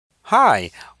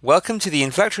Hi, welcome to the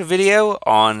Inflectra video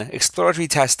on exploratory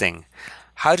testing.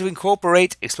 How to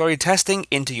incorporate exploratory testing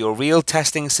into your real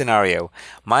testing scenario.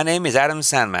 My name is Adam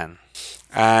Sandman,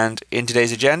 and in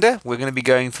today's agenda we're going to be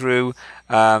going through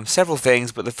several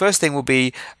things, but the first thing will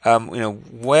be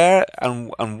where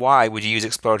and why would you use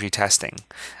exploratory testing?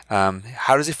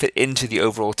 How does it fit into the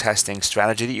overall testing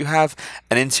strategy that you have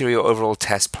and into your overall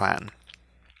test plan?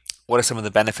 What are some of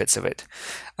the benefits of it?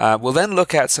 We'll then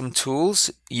look at some tools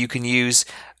you can use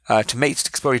to make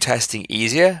exploratory testing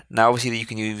easier. Now, obviously, you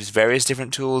can use various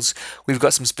different tools. We've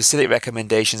got some specific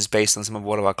recommendations based on some of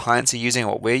what our clients are using,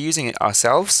 what we're using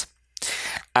ourselves.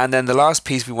 And then the last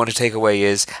piece we want to take away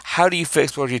is how do you fit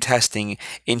exploratory testing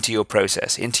into your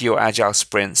process, into your agile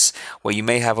sprints, where you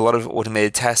may have a lot of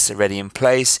automated tests already in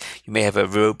place, you may have a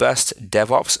robust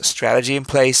DevOps strategy in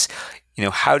place.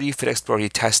 How do you fit exploratory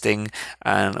testing,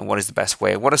 and what is the best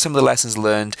way? What are some of the lessons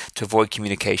learned to avoid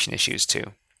communication issues too?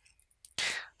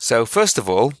 So first of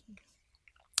all,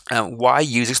 why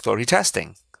use exploratory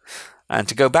testing? And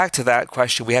to go back to that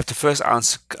question, we have to first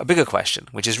answer a bigger question,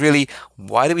 which is really,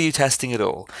 why do we do testing at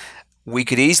all? We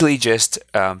could easily just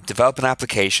develop an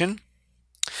application,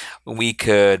 we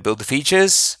could build the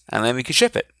features, and then we could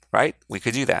ship it, right? We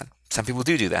could do that. Some people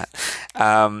do that.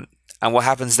 And what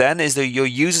happens then is that your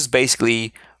users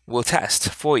basically will test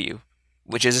for you,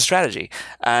 which is a strategy.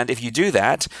 And if you do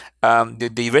that,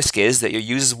 the risk is that your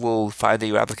users will find that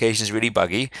your application is really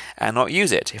buggy and not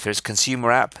use it. If it's a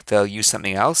consumer app, they'll use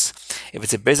something else. If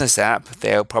it's a business app,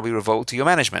 they'll probably revolt to your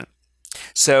management.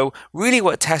 So really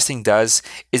what testing does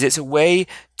is it's a way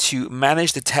to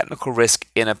manage the technical risk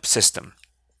in a system,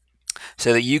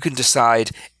 so that you can decide,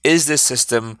 is this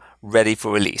system ready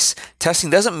for release? Testing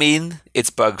doesn't mean it's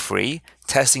bug-free.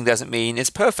 Testing doesn't mean it's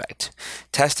perfect.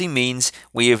 Testing means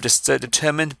we have just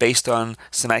determined, based on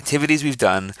some activities we've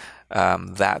done,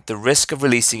 that the risk of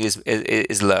releasing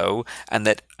is low, and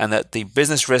that the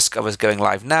business risk of us going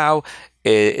live now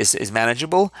is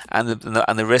manageable, and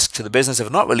the risk to the business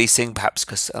of not releasing, perhaps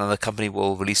because another company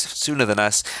will release sooner than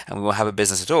us and we won't have a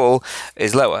business at all,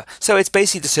 is lower. So it's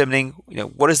basically determining,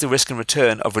 what is the risk and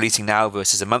return of releasing now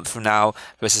versus a month from now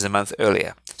versus a month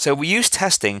earlier. So we use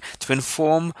testing to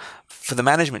inform for the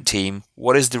management team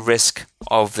what is the risk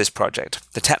of this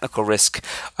project, the technical risk.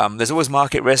 There's always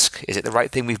market risk. Is it the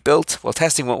right thing we've built? Well,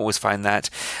 testing won't always find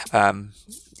that.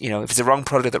 If it's the wrong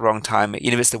product at the wrong time,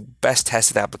 even if it's the best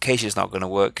tested application, it's not going to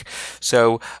work.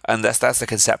 So, and that's the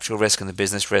conceptual risk and the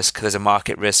business risk. There's a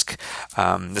market risk,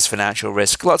 there's financial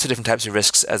risk, lots of different types of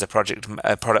risks as a product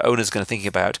owner is going to think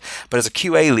about. But as a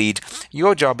QA lead,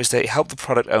 your job is to help the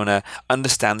product owner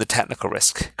understand the technical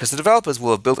risk, because the developers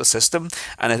will have built a system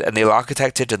and they'll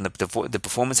architect it, and the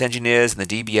performance engineers and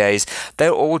the DBAs, they're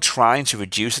all trying to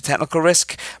reduce the technical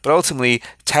risk, but ultimately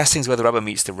testing is where the rubber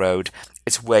meets the road.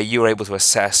 It's where you're able to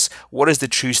assess what is the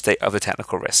true state of the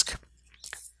technical risk.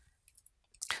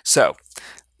 So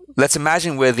let's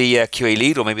imagine we're the QA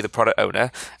lead, or maybe the product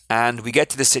owner, and we get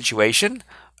to this situation.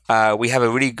 We have a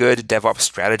really good DevOps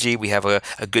strategy. We have a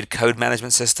good code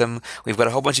management system. We've got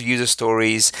a whole bunch of user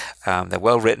stories. They're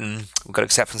well written. We've got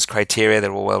acceptance criteria.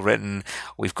 They're all well written.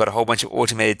 We've got a whole bunch of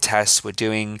automated tests. Let's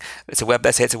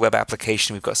say it's a web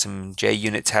application. We've got some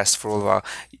JUnit tests for all of our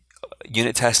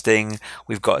unit testing.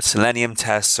 We've got Selenium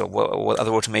tests or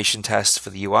other automation tests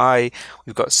for the UI.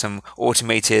 We've got some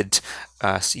automated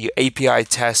API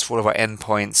tests for all of our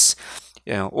endpoints.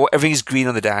 Everything's green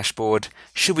on the dashboard.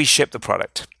 Should we ship the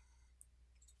product?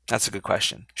 That's a good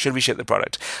question. Should we ship the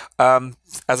product? As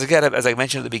I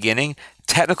mentioned at the beginning,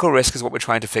 technical risk is what we're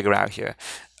trying to figure out here.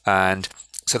 And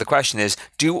so the question is,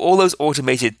 do all those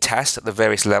automated tests at the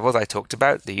various levels I talked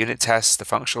about, the unit tests, the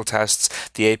functional tests,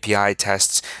 the API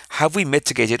tests, have we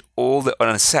mitigated and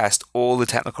assessed all the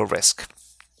technical risk?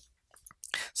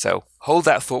 So hold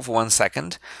that thought for 1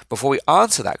 second. Before we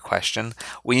answer that question,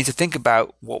 we need to think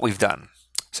about what we've done.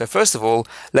 So first of all,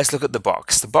 let's look at the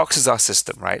box. The box is our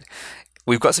system, right?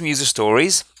 We've got some user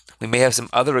stories. We may have some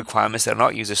other requirements that are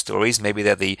not user stories. Maybe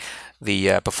they're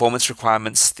the performance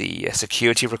requirements, the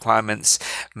security requirements.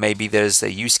 Maybe there's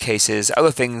the use cases, other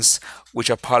things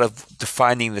which are part of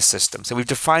defining the system. So we've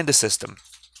defined the system.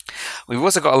 We've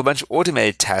also got a bunch of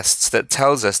automated tests that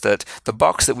tells us that the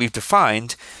box that we've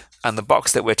defined and the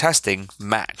box that we're testing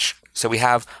match. So we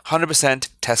have 100%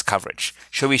 test coverage.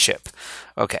 Should we ship?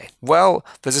 Okay, well,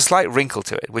 there's a slight wrinkle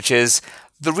to it, which is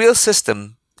the real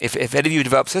system. If any of you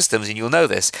develop systems, and you'll know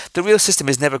this, the real system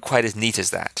is never quite as neat as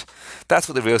that. That's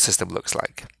what the real system looks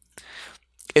like.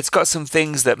 It's got some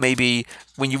things that maybe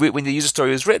when the user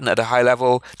story is written at a high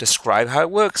level describe how it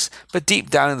works, but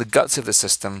deep down in the guts of the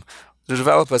system, the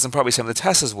developers and probably some of the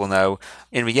testers will know,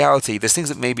 in reality, there's things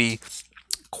that maybe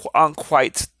aren't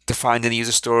quite defined in the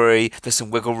user story. There's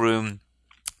some wiggle room.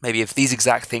 Maybe if these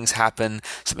exact things happen,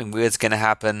 something weird's going to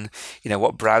happen.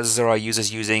 What browsers are our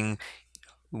users using?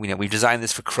 We've designed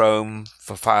this for Chrome,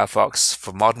 for Firefox,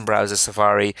 for modern browsers,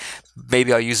 Safari.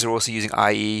 Maybe our users are also using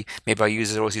IE. Maybe our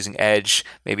users are also using Edge.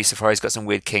 Maybe Safari's got some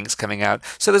weird kinks coming out.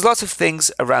 So there's lots of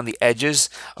things around the edges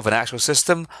of an actual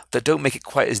system that don't make it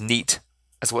quite as neat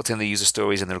as what's in the user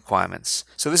stories and the requirements.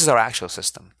 So this is our actual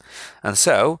system. And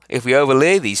so if we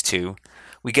overlay these two,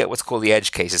 we get what's called the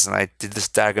edge cases. And I did this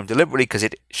diagram deliberately because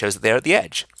it shows that they're at the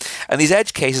edge. And these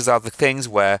edge cases are the things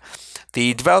where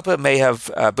the developer may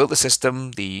have built the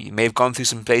system, may have gone through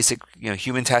some basic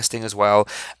human testing as well,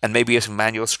 and maybe some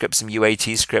manual scripts, some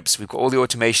UAT scripts. We've got all the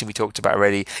automation we talked about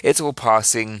already. It's all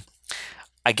passing.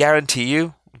 I guarantee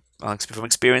you, from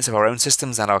experience of our own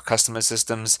systems and our customer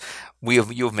systems,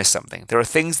 you've missed something. There are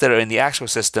things that are in the actual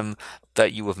system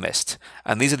that you have missed.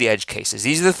 And these are the edge cases.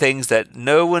 These are the things that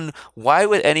why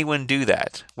would anyone do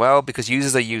that? Well, because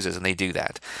users are users and they do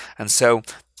that. And so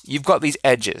you've got these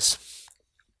edges.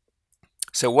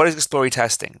 So what is exploratory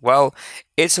testing? Well,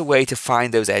 it's a way to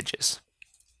find those edges.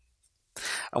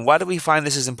 And why do we find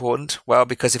this is important? Well,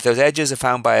 because if those edges are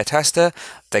found by a tester,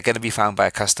 they're going to be found by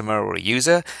a customer or a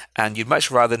user, and you'd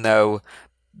much rather know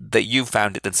that you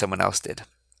found it than someone else did.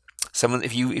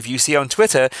 If you see on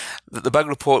Twitter that the bug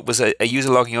report was a user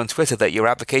logging on Twitter that your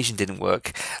application didn't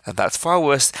work, and that's far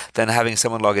worse than having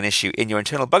someone log an issue in your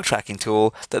internal bug tracking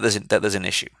tool that there's an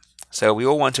issue. So we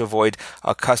all want to avoid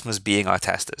our customers being our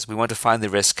testers. We want to find the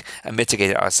risk and mitigate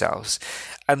it ourselves.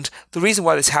 And the reason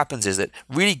why this happens is that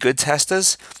really good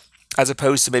testers, as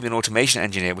opposed to maybe an automation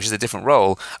engineer, which is a different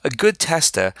role, a good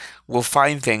tester will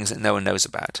find things that no one knows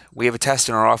about. We have a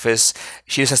tester in our office.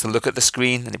 She just has to look at the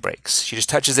screen and it breaks. She just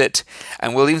touches it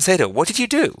and we'll even say to her, "What did you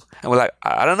do?" And we're like,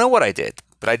 "I don't know what I did,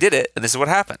 but I did it and this is what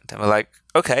happened." And we're like,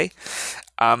 "Okay."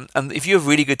 And if you have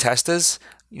really good testers,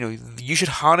 you should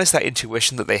harness that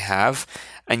intuition that they have,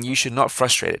 and you should not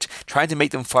frustrate it. Trying to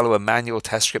make them follow a manual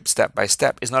test script step by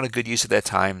step is not a good use of their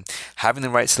time. Having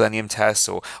them write Selenium tests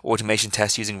or automation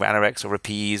tests using Ranorex or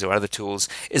Rapise or other tools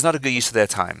is not a good use of their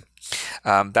time.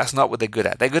 That's not what they're good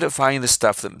at. They're good at finding the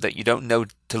stuff that you don't know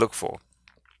to look for.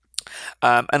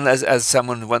 And as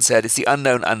someone once said, it's the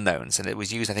unknown unknowns, and it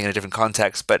was used, I think, in a different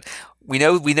context. But we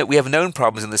have known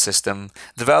problems in the system.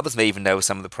 Developers may even know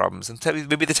some of the problems, and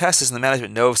maybe the testers and the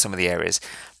management know of some of the areas.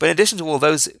 But in addition to all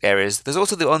those areas, there's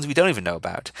also the ones we don't even know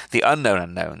about, the unknown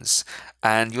unknowns.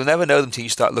 And you'll never know them until you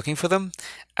start looking for them.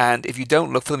 And if you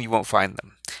don't look for them, you won't find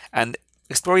them. And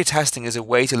exploratory testing is a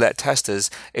way to let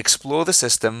testers explore the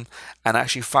system and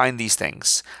actually find these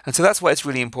things. And so that's why it's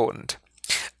really important.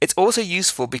 It's also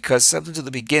useful because sometimes at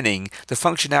the beginning, the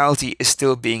functionality is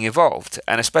still being evolved.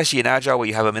 And especially in Agile, where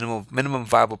you have a minimum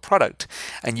viable product,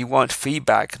 and you want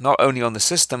feedback not only on the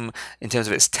system in terms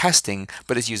of its testing,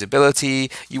 but its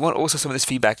usability. You want also some of this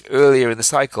feedback earlier in the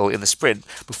cycle, in the sprint,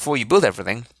 before you build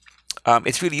everything.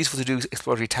 It's really useful to do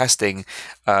exploratory testing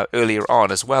earlier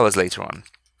on as well as later on.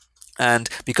 And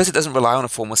because it doesn't rely on a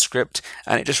formal script,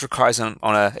 and it just relies on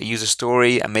a user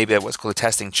story and maybe what's called a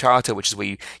testing charter, which is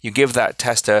where you give that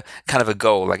tester kind of a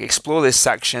goal, like explore this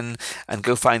section and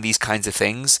go find these kinds of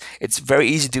things. It's very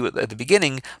easy to do it at the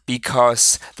beginning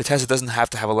because the tester doesn't have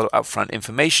to have a lot of upfront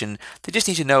information. They just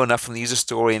need to know enough from the user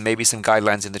story and maybe some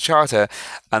guidelines in the charter.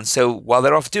 And so while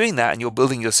they're off doing that and you're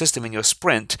building your system in your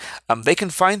sprint, they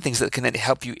can find things that can then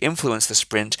help you influence the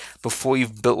sprint before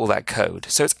you've built all that code.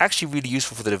 So it's actually really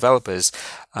useful for the developers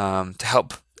to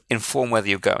help inform whether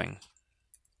you're going.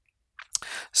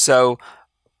 So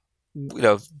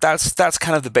that's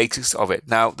kind of the basics of it.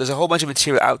 Now there's a whole bunch of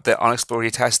material out there on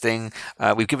exploratory testing.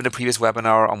 We've given a previous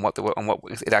webinar on what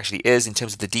it actually is in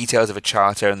terms of the details of a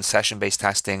charter and the session-based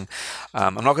testing.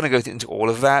 I'm not going to go into all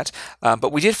of that,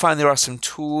 but we did find there are some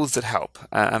tools that help.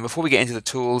 And before we get into the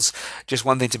tools, just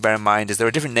one thing to bear in mind is there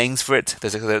are different names for it.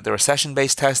 There are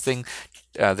session-based testing.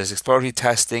 There's exploratory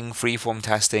testing, freeform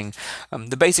testing.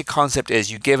 The basic concept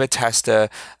is you give a tester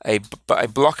a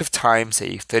block of time,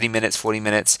 say 30 minutes, 40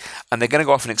 minutes, and they're going to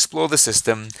go off and explore the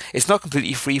system. It's not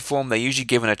completely freeform. They're usually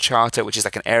given a charter, which is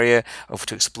like an area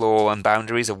to explore and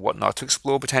boundaries of what not to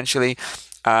explore potentially.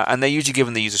 And they're usually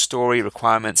given the user story,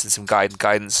 requirements, and some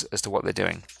guidance as to what they're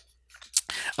doing.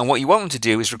 And what you want them to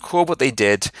do is record what they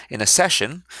did in a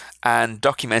session and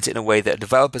document it in a way that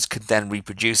developers could then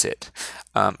reproduce it.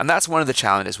 And that's one of the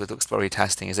challenges with exploratory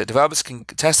testing, is that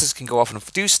testers can go off and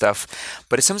do stuff,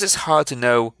 but sometimes it's hard to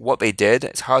know what they did.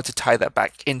 It's hard to tie that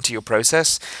back into your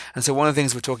process. And so one of the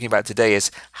things we're talking about today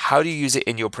is how do you use it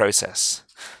in your process?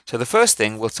 So the first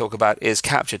thing we'll talk about is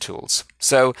capture tools.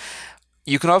 So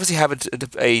you can obviously have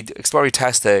a exploratory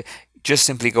tester just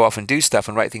simply go off and do stuff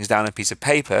and write things down on a piece of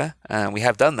paper. We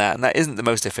have done that, and that isn't the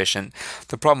most efficient.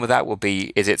 The problem with that will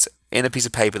be is it's in a piece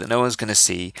of paper that no one's going to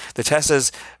see. The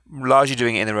testers largely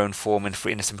doing it in their own form and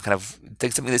in some kind of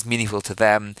something that's meaningful to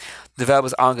them.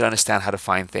 Developers aren't going to understand how to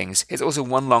find things. It's also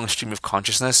one long stream of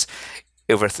consciousness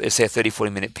over, say, a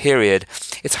 30-40 minute period.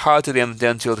 It's hard to then be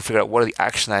able to figure out what are the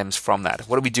action items from that.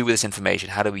 What do we do with this information?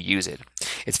 How do we use it?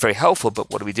 It's very helpful, but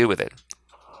what do we do with it?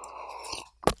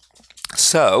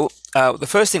 So the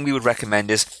first thing we would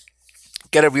recommend is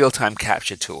get a real-time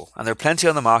capture tool. And there are plenty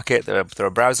on the market. There are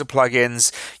browser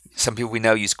plugins. Some people we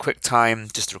know use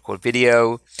QuickTime just to record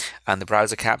video and the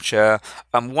browser capture.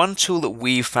 One tool that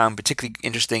we found particularly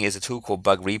interesting is a tool called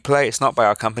Bug Replay. It's not by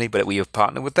our company, but we have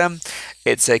partnered with them.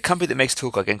 It's a company that makes a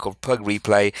tool again called Bug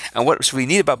Replay. And what's really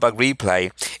neat about Bug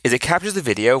Replay is it captures the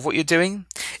video of what you're doing.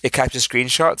 It captures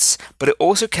screenshots, but it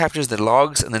also captures the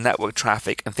logs and the network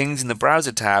traffic and things in the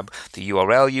browser tab, the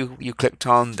URL you clicked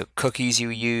on, the cookies you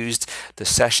used, the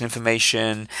session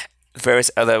information,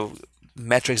 various other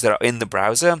metrics that are in the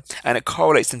browser, and it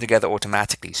correlates them together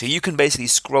automatically. So you can basically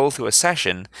scroll through a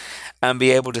session and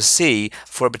be able to see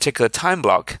for a particular time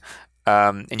block,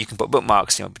 and you can put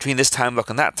bookmarks, between this time block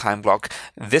and that time block,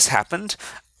 this happened.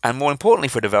 And more importantly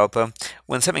for a developer,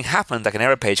 when something happened, like an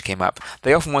error page came up,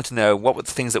 they often want to know what were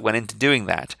the things that went into doing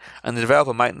that. And the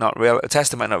developer might not a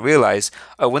tester might not realize,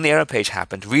 oh, when the error page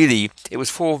happened, really it was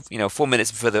 4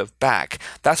 minutes further back.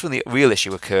 That's when the real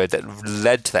issue occurred that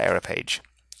led to that error page.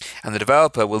 And the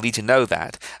developer will need to know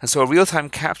that. And so a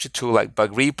real-time capture tool like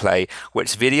Bug Replay, where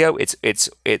it's video, it's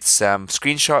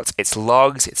screenshots, it's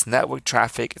logs, it's network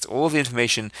traffic, it's all the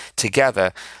information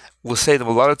together, will save them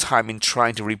a lot of time in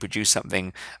trying to reproduce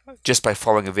something just by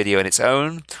following a video in its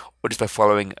own or just by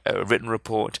following a written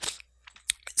report.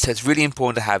 So it's really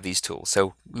important to have these tools.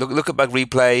 So look at Bug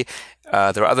Replay.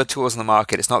 There are other tools on the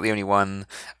market. It's not the only one.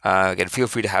 Again, feel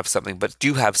free to have something, but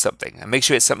do have something. And make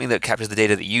sure it's something that captures the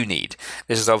data that you need.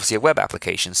 This is obviously a web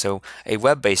application, so a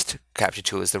web-based capture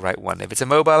tool is the right one. If it's a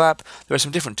mobile app, there are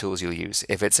some different tools you'll use.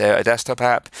 If it's a desktop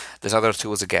app, there's other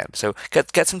tools again. So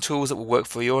get some tools that will work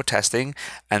for your testing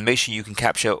and make sure you can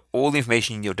capture all the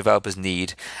information your developers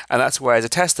need. And that's why, as a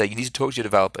tester, you need to talk to your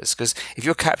developers, because if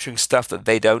you're capturing stuff that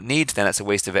they don't need, then it's a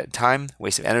waste of time,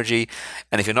 waste of energy.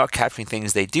 And if you're not capturing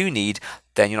things they do need,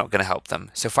 then you're not going to help them.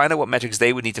 So find out what metrics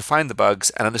they would need to find the bugs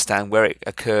and understand where it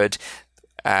occurred.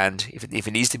 And if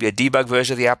it needs to be a debug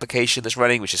version of the application that's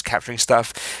running, which is capturing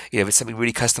stuff, if it's something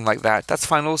really custom like that, that's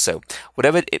fine also.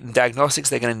 Whatever diagnostics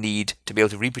they're going to need to be able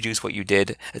to reproduce what you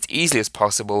did as easily as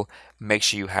possible, make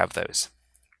sure you have those.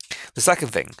 The second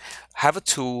thing, have a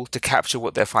tool to capture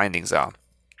what their findings are.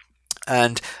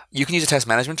 And you can use a test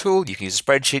management tool, you can use a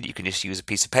spreadsheet, you can just use a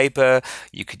piece of paper,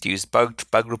 you could use bug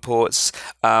reports.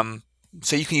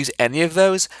 So you can use any of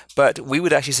those, but we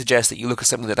would actually suggest that you look at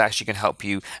something that actually can help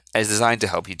you, is designed to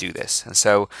help you do this. And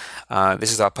so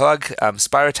this is our plug.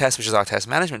 SpiroTest, which is our test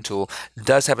management tool,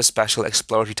 does have a special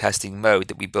exploratory testing mode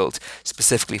that we built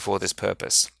specifically for this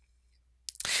purpose.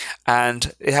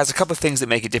 And it has a couple of things that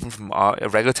make it different from our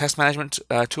regular test management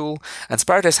tool. And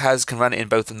SpiroTest can run it in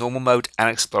both the normal mode and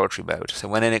exploratory mode. So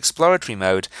when in exploratory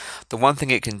mode, the one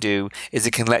thing it can do is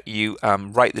it can let you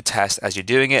write the test as you're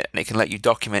doing it, and it can let you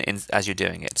document as you're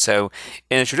doing it. So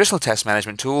in a traditional test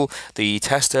management tool, the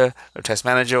tester or test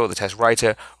manager or the test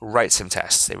writer writes some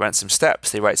tests. They run some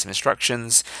steps, they write some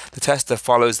instructions, the tester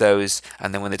follows those,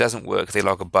 and then when it doesn't work, they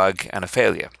log a bug and a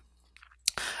failure.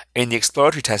 In the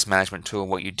exploratory test management tool,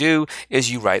 what you do is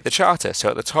you write the charter. So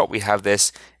at the top we have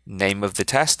this name of the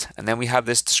test, and then we have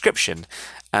this description,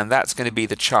 and that's going to be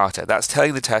the charter. That's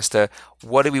telling the tester,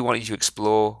 what do we want you to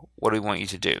explore, what do we want you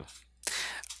to do.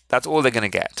 That's all they're going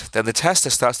to get. Then the tester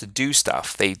starts to do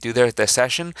stuff. They do their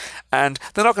session, and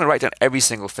they're not going to write down every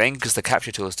single thing because the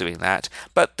capture tool is doing that.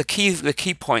 But the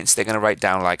key points they're going to write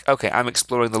down, like, okay, I'm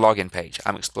exploring the login page.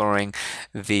 I'm exploring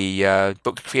the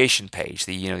book creation page,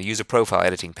 the user profile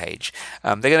editing page.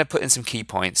 They're going to put in some key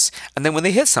points, and then when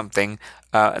they hit something,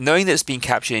 knowing that it's being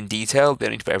captured in detail, they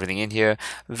don't need to put everything in here,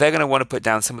 they're going to want to put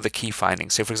down some of the key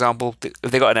findings. So for example,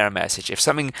 if they got an error message, if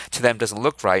something to them doesn't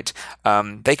look right,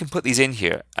 they can put these in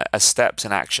here as steps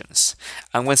and actions.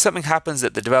 And when something happens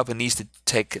that the developer needs to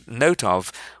take note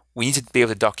of, we need to be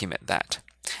able to document that.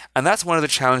 And that's one of the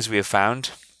challenges we have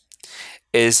found,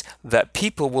 is that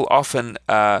people will often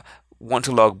want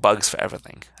to log bugs for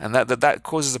everything, and that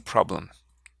causes a problem.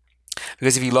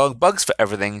 Because if you log bugs for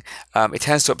everything, it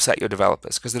tends to upset your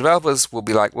developers, because the developers will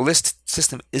be like, well, this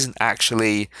system isn't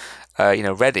actually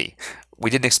ready. We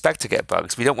didn't expect to get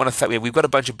bugs. We don't want to. We've got a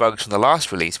bunch of bugs from the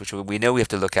last release, which we know we have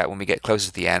to look at when we get closer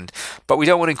to the end, but we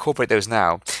don't want to incorporate those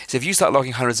now. So if you start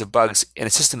logging hundreds of bugs in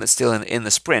a system that's still in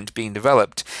the sprint being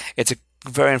developed, it's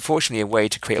very unfortunately a way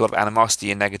to create a lot of animosity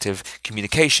and negative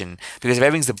communication, because if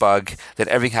everything's a bug, then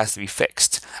everything has to be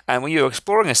fixed. And when you're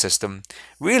exploring a system,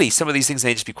 really some of these things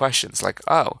may just be questions like,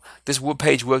 oh, this web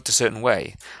page worked a certain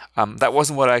way. That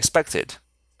wasn't what I expected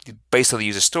based on the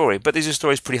user story, but the user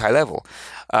story is pretty high level.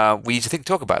 We need to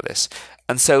talk about this.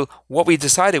 And so what we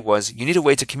decided was you need a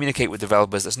way to communicate with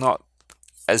developers that's not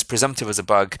as presumptive as a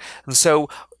bug. And so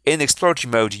in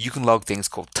exploratory mode, you can log things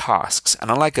called tasks. And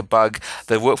unlike a bug,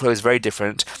 the workflow is very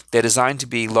different. They're designed to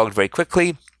be logged very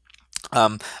quickly.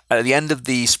 At the end of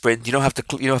the sprint, you don't have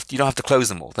to close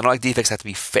them all. They're not like defects that have to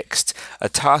be fixed. A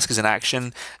task is an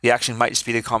action. The action might just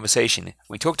be the conversation.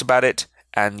 We talked about it,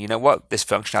 and you know what? This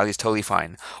functionality is totally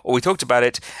fine. Or we talked about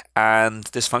it, and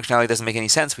this functionality doesn't make any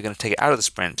sense. We're going to take it out of the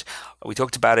sprint. We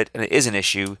talked about it, and it is an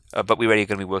issue, but we're already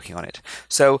going to be working on it.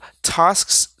 So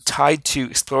tasks tied to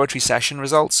exploratory session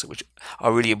results, which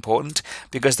are really important,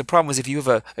 because the problem is if you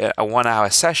have a 1 hour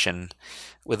session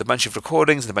with a bunch of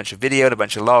recordings and a bunch of video and a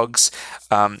bunch of logs,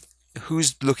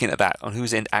 who's looking at that and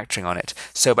who's acting on it?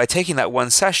 So by taking that one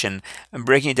session and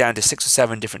breaking it down to 6 or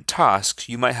 7 different tasks,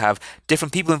 you might have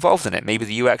different people involved in it. Maybe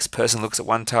the UX person looks at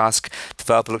one task,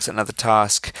 developer looks at another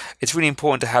task. It's really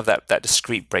important to have that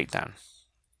discrete breakdown.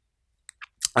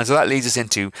 And so that leads us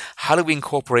into how do we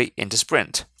incorporate into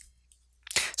sprint?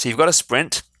 So you've got a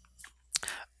sprint.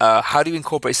 How do you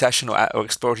incorporate session or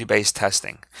exploratory-based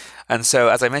testing? And so,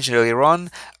 as I mentioned earlier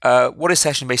on, what is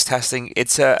session-based testing?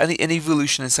 It's an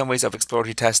evolution in some ways of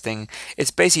exploratory testing. It's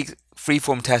basically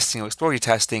free-form testing or exploratory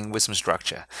testing with some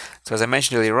structure. So as I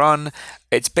mentioned earlier on,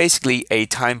 it's basically a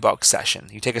time box session.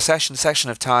 You take a section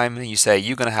of time, and you say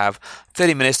you're going to have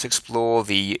 30 minutes to explore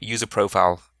the user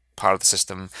profile part of the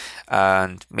system,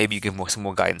 and maybe you give some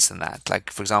more guidance than that.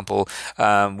 Like, for example,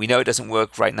 we know it doesn't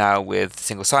work right now with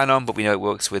single sign-on, but we know it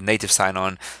works with native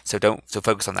sign-on, so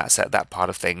focus on that part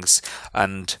of things.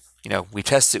 And we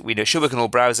test it, we know it should work in all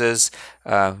browsers.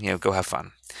 Go have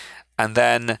fun. And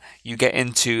then you get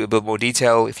into a bit more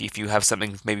detail if you have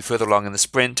something maybe further along in the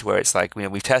sprint where it's like,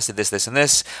 we've tested this, this, and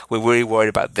this. We're really worried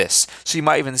about this. So you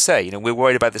might even say, we're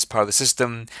worried about this part of the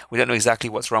system. We don't know exactly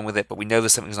what's wrong with it, but we know that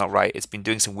something's not right. It's been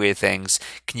doing some weird things.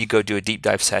 Can you go do a deep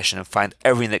dive session and find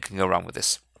everything that can go wrong with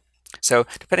this? So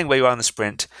depending where you are in the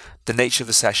sprint, the nature of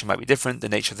the session might be different. The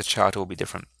nature of the charter will be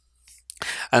different.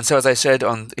 And so, as I said,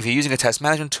 if you're using a test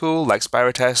management tool like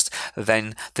SpiroTest,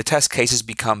 then the test cases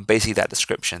become basically that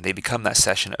description. They become that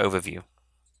session overview.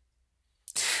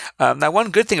 Now, one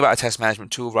good thing about a test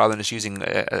management tool, rather than just using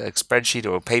a spreadsheet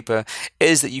or a paper,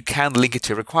 is that you can link it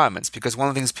to requirements. Because one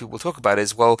of the things people talk about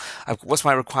is, well, what's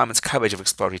my requirements coverage of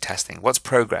exploratory testing? What's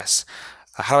progress?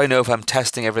 How do I know if I'm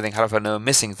testing everything? How do I know I'm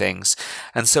missing things?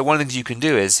 And so one of the things you can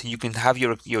do is you can have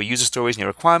your user stories and your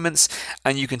requirements,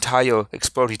 and you can tie your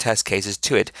exploratory test cases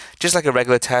to it, just like a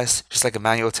regular test, just like a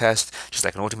manual test, just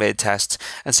like an automated test.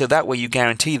 And so that way you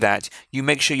guarantee that you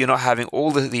make sure you're not having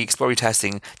all the exploratory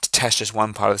testing to test just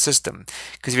one part of the system.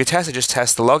 Because if your tester just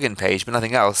tests the login page but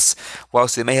nothing else,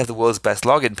 whilst they may have the world's best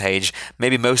login page,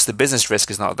 maybe most of the business risk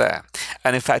is not there.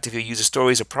 And in fact, if your user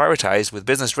stories are prioritized with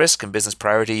business risk and business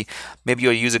priority, maybe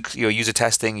your user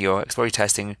testing, your exploratory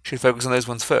testing should focus on those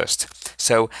ones first.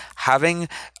 So having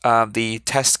the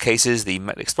test cases, the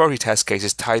exploratory test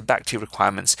cases tied back to your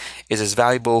requirements is as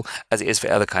valuable as it is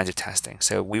for other kinds of testing.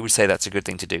 So we would say that's a good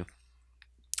thing to do.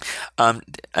 And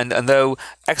though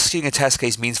executing a test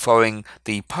case means following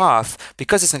the path,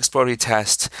 because it's an exploratory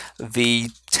test, the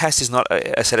test is not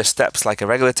a set of steps like a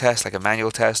regular test, like a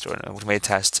manual test or an automated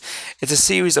test. It's a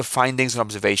series of findings and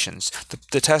observations.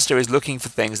 The tester is looking for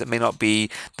things that may not be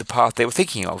the path they were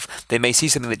thinking of. They may see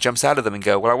something that jumps out of them and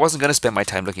go, well, I wasn't going to spend my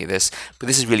time looking at this, but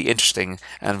this is really interesting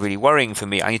and really worrying for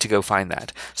me. I need to go find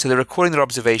that. So they're recording their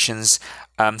observations.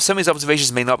 Some of these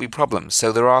observations may not be problems.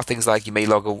 So there are things like you may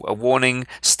log a warning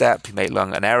step, you may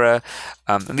log an error,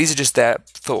 and these are just their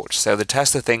thoughts. So the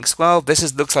tester thinks, well,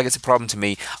 looks like it's a problem to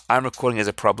me. I'm recording it as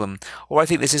a problem. Or I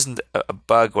think this isn't a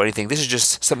bug or anything. This is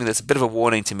just something that's a bit of a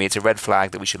warning to me. It's a red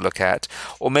flag that we should look at.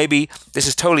 Or maybe this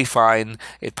is totally fine.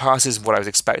 It passes what I was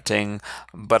expecting,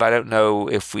 but I don't know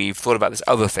if we've thought about this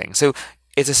other thing. So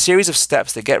it's a series of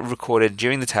steps that get recorded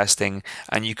during the testing,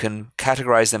 and you can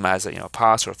categorize them as a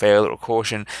pass or a fail or a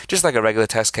caution, just like a regular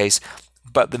test case.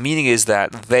 But the meaning is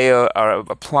that they are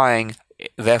applying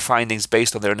their findings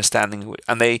based on their understanding,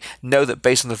 and they know that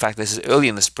based on the fact that this is early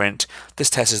in the sprint, this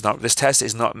test is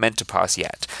not meant to pass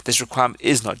yet. This requirement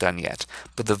is not done yet,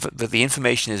 but the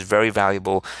information is very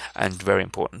valuable and very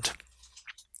important.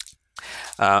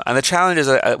 And the challenges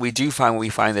we do find when we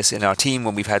find this in our team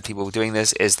when we've had people doing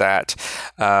this is that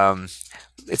some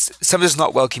of it's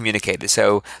not well communicated.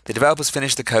 So the developers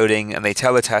finish the coding and they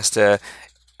tell the tester,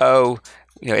 "Oh,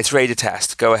 it's ready to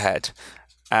test. Go ahead."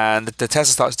 And the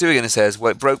tester starts doing it and says,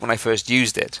 "Well, it broke when I first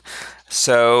used it."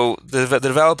 So the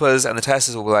developers and the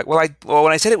testers will be like, "Well,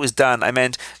 when I said it was done, I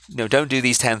meant don't do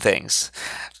these 10 things."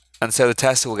 And so the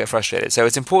tester will get frustrated. So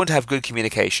it's important to have good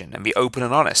communication and be open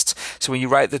and honest. So when you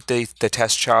write the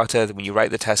test charter, when you write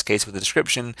the test case with the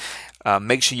description,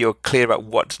 make sure you're clear about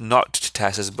what not to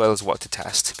test as well as what to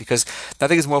test. Because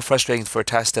nothing is more frustrating for a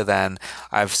tester than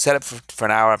I've set up for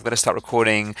an hour, I'm going to start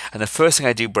recording, and the first thing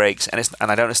I do breaks, and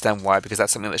I don't understand why, because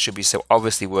that's something that should be so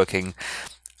obviously working.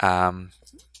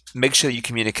 Make sure you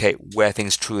communicate where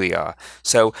things truly are.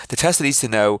 So the tester needs to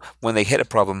know when they hit a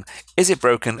problem, is it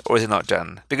broken or is it not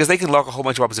done? Because they can log a whole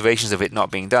bunch of observations of it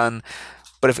not being done,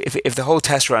 but if the whole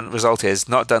test run result is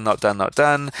not done, not done, not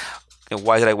done,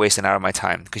 why did I waste an hour of my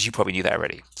time? Because you probably knew that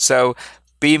already. So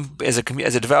as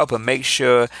a developer, make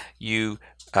sure you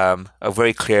are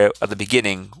very clear at the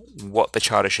beginning what the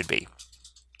charter should be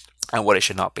and what it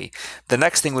should not be. The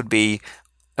next thing would be,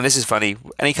 and this is funny,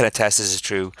 any kind of test, this is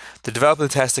true, the developer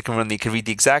and the tester can read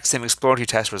the exact same exploratory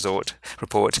test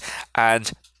report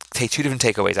and take 2 different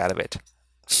takeaways out of it.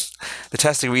 The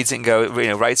tester reads it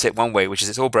and writes it one way, which is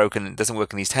it's all broken, it doesn't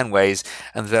work in these 10 ways,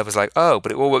 and the developer's like, "Oh,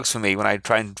 but it all works for me when I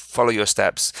try and follow your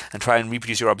steps and try and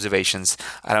reproduce your observations.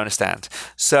 I don't understand."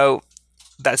 So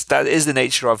that is the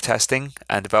nature of testing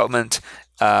and development.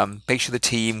 Make sure the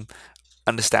team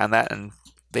understand that, and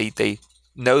they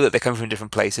know that they're coming from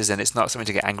different places, and it's not something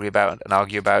to get angry about and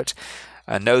argue about.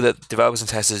 Know that developers and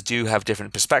testers do have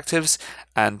different perspectives,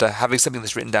 and having something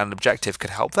that's written down an objective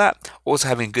could help that. Also,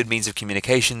 having a good means of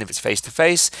communication, if it's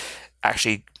face-to-face,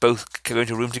 actually both go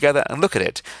into a room together and look at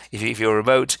it. If you're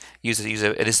remote, use an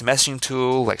instant messaging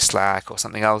tool like Slack or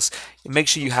something else. Make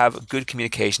sure you have good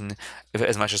communication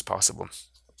as much as possible.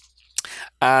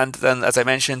 And then, as I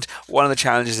mentioned, one of the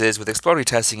challenges is with exploratory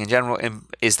testing in general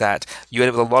is that you end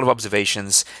up with a lot of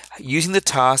observations. Using the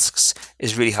tasks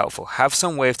is really helpful. Have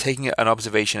some way of taking an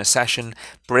observation, a session,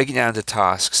 breaking it down into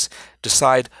tasks,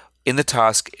 decide in the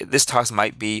task, this task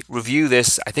might be review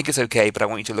this, I think it's okay, but I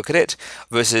want you to look at it,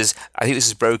 versus I think this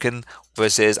is broken,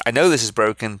 versus I know this is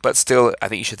broken, but still I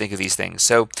think you should think of these things.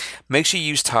 So make sure you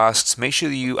use tasks, make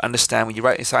sure you understand when you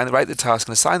write the task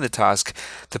and assign the task,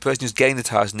 the person who's getting the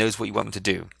task knows what you want them to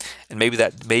do. And maybe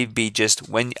that may be just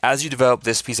as you develop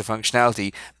this piece of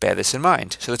functionality, bear this in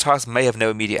mind. So the task may have no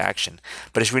immediate action,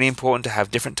 but it's really important to have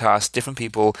different tasks, different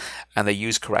people, and they're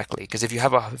used correctly. Because if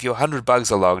your 100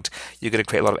 bugs are logged, you're going to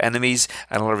create a lot of enemies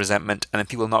and a lot of resentment, and then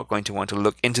people are not going to want to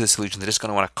look into the solution. They're just going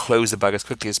to want to close the bug as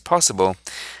quickly as possible,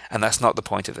 and that's not the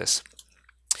point of this.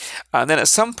 And then at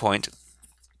some point,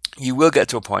 you will get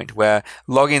to a point where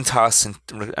logging tasks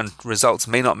and results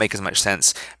may not make as much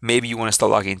sense. Maybe you want to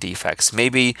start logging defects.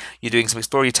 Maybe you're doing some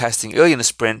exploratory testing early in the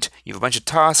sprint. You have a bunch of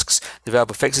tasks. The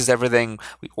developer fixes everything.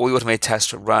 All the automated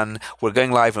tests run. We're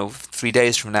going live in 3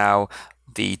 days from now.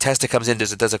 The tester comes in,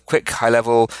 does a quick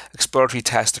high-level exploratory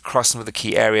test across some of the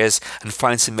key areas and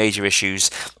finds some major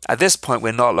issues. At this point,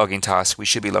 we're not logging tasks. We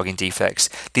should be logging defects.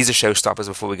 These are showstoppers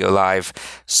before we go live.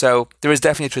 So there is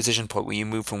definitely a transition point where you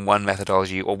move from one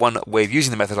methodology or one way of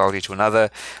using the methodology to another.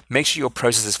 Make sure your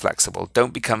process is flexible.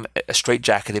 Don't become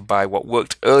straitjacketed by what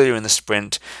worked earlier in the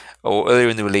sprint or earlier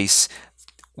in the release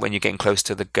when you're getting close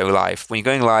to the go live. When you're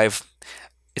going live,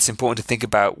 it's important to think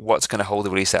about what's going to hold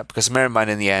the release up, because bear in mind,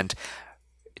 in the end,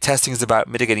 testing is about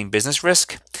mitigating business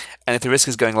risk, and if the risk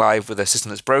is going live with a system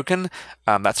that's broken,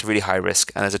 that's a really high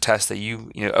risk. And there's a test that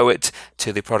you owe it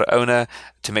to the product owner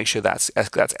to make sure that's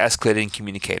escalated and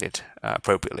communicated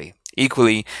appropriately.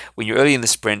 Equally, when you're early in the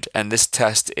sprint and this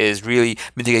test is really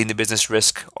mitigating the business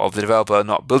risk of the developer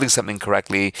not building something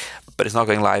correctly, but it's not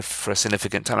going live for a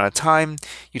significant amount of time,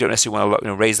 you don't necessarily want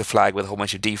to raise the flag with a whole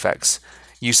bunch of defects.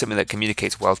 Use something that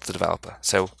communicates well to the developer.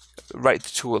 So, right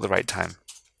tool at the right time.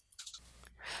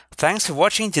 Thanks for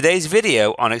watching today's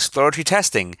video on exploratory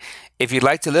testing. If you'd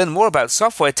like to learn more about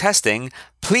software testing,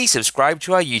 please subscribe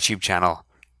to our YouTube channel.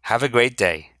 Have a great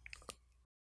day.